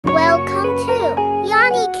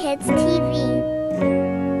Kids TV.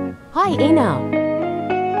 Hyena.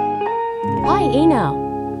 Hyena.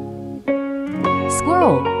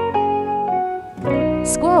 Squirrel.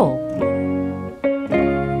 Squirrel.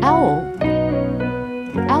 Owl.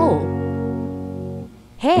 Owl.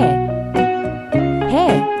 Hare.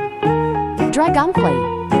 Hare. Dragonfly.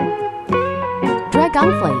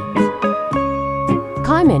 Dragonfly.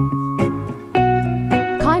 Cayman.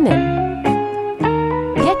 Cayman.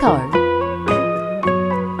 Gecko.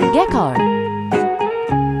 Gecko.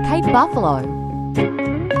 Cape buffalo.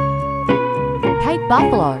 Cape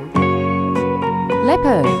buffalo.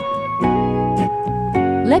 Leopard.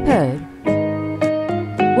 Leopard.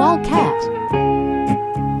 Wildcat.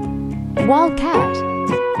 Wildcat.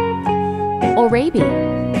 Oribi.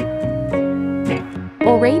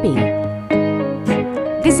 Oribi.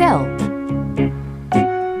 Gazelle.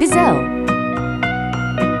 Gazelle.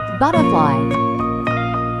 Butterfly.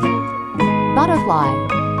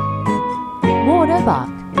 Butterfly. Waterbuck.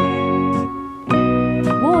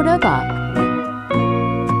 Waterbuck.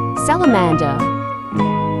 Salamander.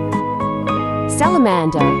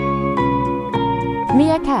 Salamander.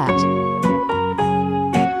 Meerkat.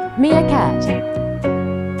 Meerkat.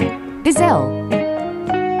 Gazelle.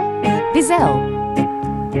 Gazelle.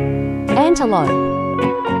 Antelope.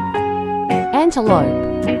 Antelope.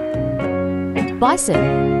 Bison.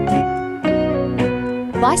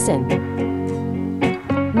 Bison.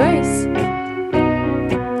 Moose.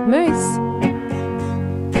 Moose.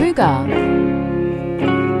 Cougar.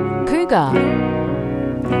 Cougar.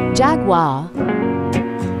 Jaguar.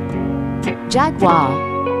 Jaguar.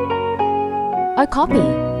 Okapi.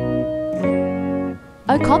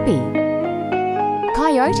 Okapi.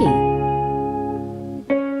 Coyote.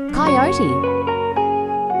 Coyote.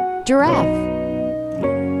 Giraffe.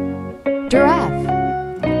 Giraffe.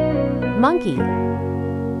 Monkey.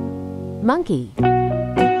 Monkey.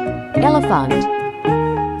 Elephant.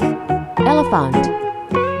 Elephant.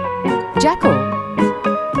 Jackal.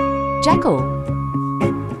 Jackal.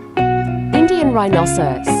 Indian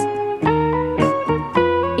rhinoceros.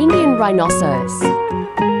 Indian rhinoceros.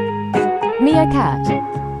 Meerkat.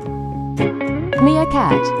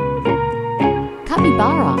 Meerkat.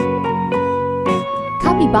 Capybara.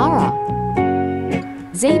 Capybara.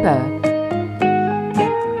 Zebra.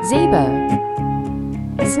 Zebra.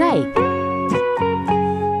 Snake.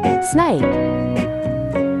 Snake.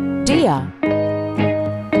 Deer.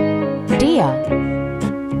 Deer.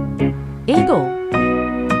 Eagle.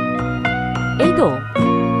 Eagle.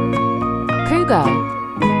 Cougar.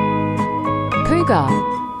 Cougar.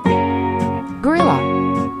 Gorilla.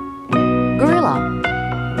 Gorilla.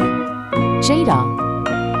 Cheetah.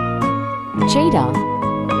 Cheetah.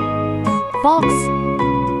 Fox.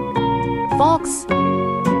 Fox.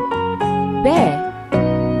 Bear.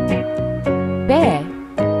 Bear.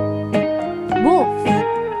 Wolf.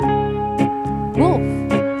 Wolf.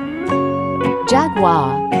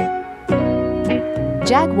 Jaguar.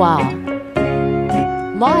 Jaguar.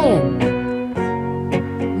 Lion.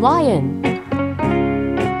 Lion.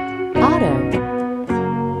 Otter.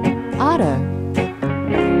 Otter.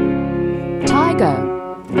 Tiger.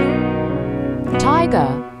 Tiger.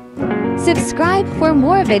 Subscribe for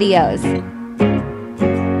more videos.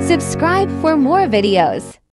 Subscribe for more videos.